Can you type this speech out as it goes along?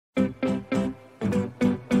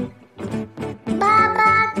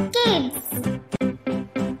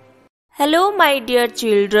Hello my dear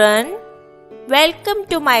children, welcome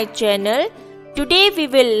to my channel. Today we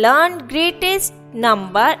will learn greatest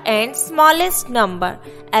number and smallest number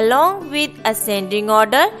along with ascending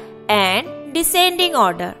order and descending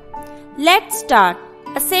order. Let's start.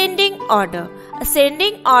 Ascending order.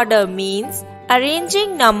 Ascending order means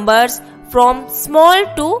arranging numbers from small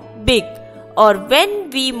to big, or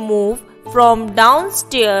when we move from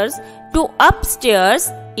downstairs to upstairs,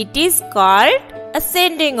 it is called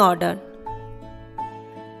ascending order.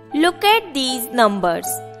 Look at these numbers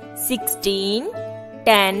 16,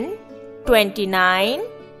 10, 29,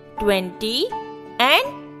 20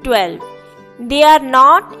 and 12. They are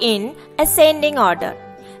not in ascending order.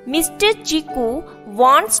 Mr. Chiku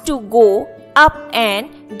wants to go up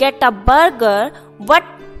and get a burger, but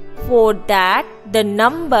for that the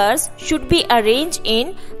numbers should be arranged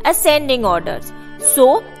in ascending orders.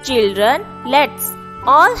 So children, let's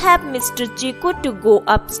all help Mr. Chiku to go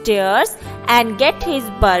upstairs and get his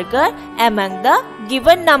burger among the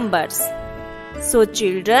given numbers. So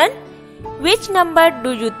children, which number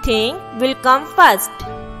do you think will come first?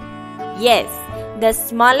 Yes, the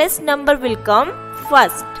smallest number will come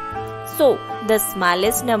first. So the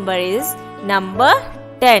smallest number is number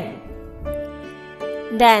 10.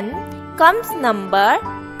 Then comes number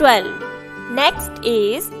 12. Next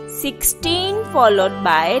is 16 followed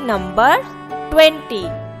by number 20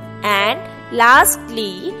 and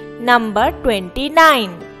lastly number 29.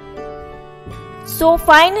 So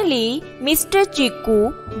finally Mr.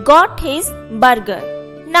 Chiku got his burger.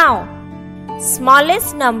 Now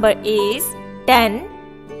smallest number is 10,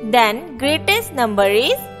 then greatest number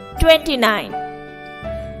is 29.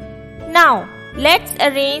 Now let's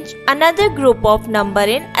arrange another group of number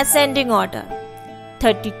in ascending order.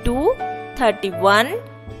 32, 31,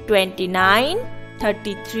 29,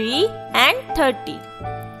 33 and 30.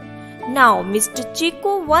 Now Mr.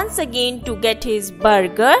 Chiku once again to get his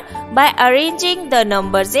burger by arranging the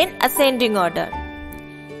numbers in ascending order.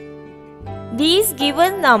 These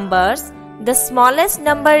given numbers, the smallest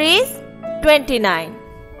number is 29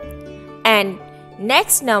 and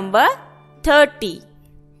next number 30,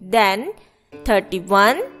 then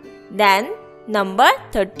 31, then number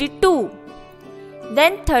 32,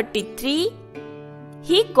 then 33.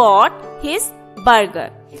 He got his burger.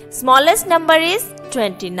 Smallest number is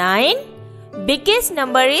 29, biggest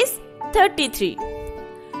number is 33.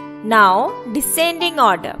 Now descending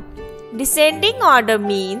order. Descending order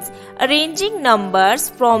means arranging numbers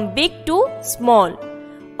from big to small,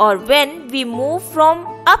 or when we move from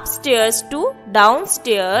upstairs to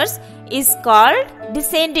downstairs is called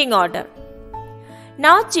descending order.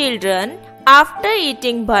 Now children, after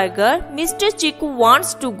eating burger, Mr. Chiku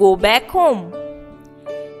wants to go back home.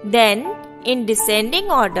 Then in descending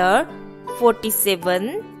order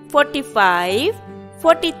 47, 45,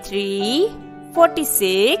 43,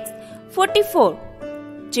 46, 44.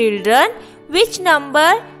 Children, which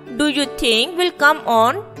number do you think will come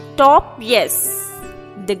on top? Yes,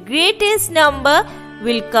 the greatest number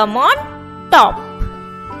will come on top.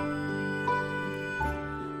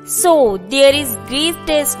 So there is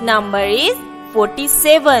greatest number is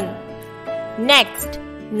 47. Next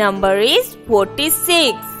number is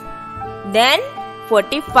 46. Then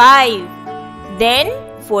 45, then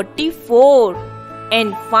 44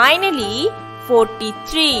 and finally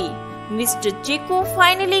 43. Mr. Chiku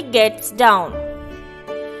finally gets down.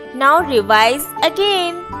 Now revise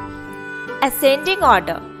again. Ascending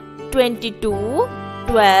order 22,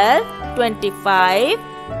 12, 25,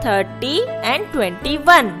 30 and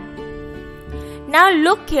 21. Now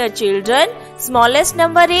look here children, smallest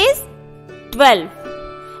number is 12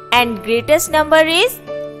 and greatest number is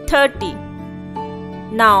 30.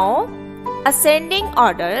 Now ascending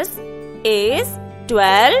orders is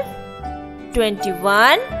 12,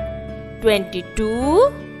 21,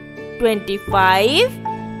 22, 25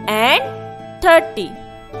 and 30.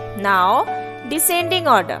 Now descending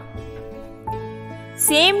order.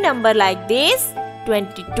 Same number like this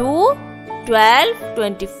 22, 12,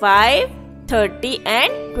 25, 30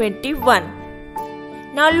 and 21.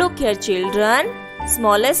 Now look here children,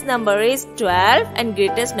 smallest number is 12 and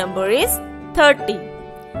greatest number is 30.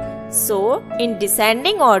 So in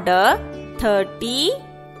descending order 30,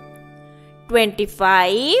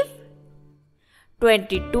 25,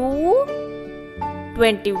 22,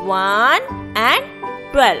 21 and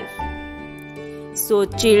 12. So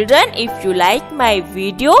children, if you like my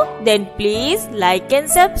video, then please like and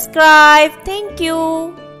subscribe. Thank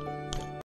you.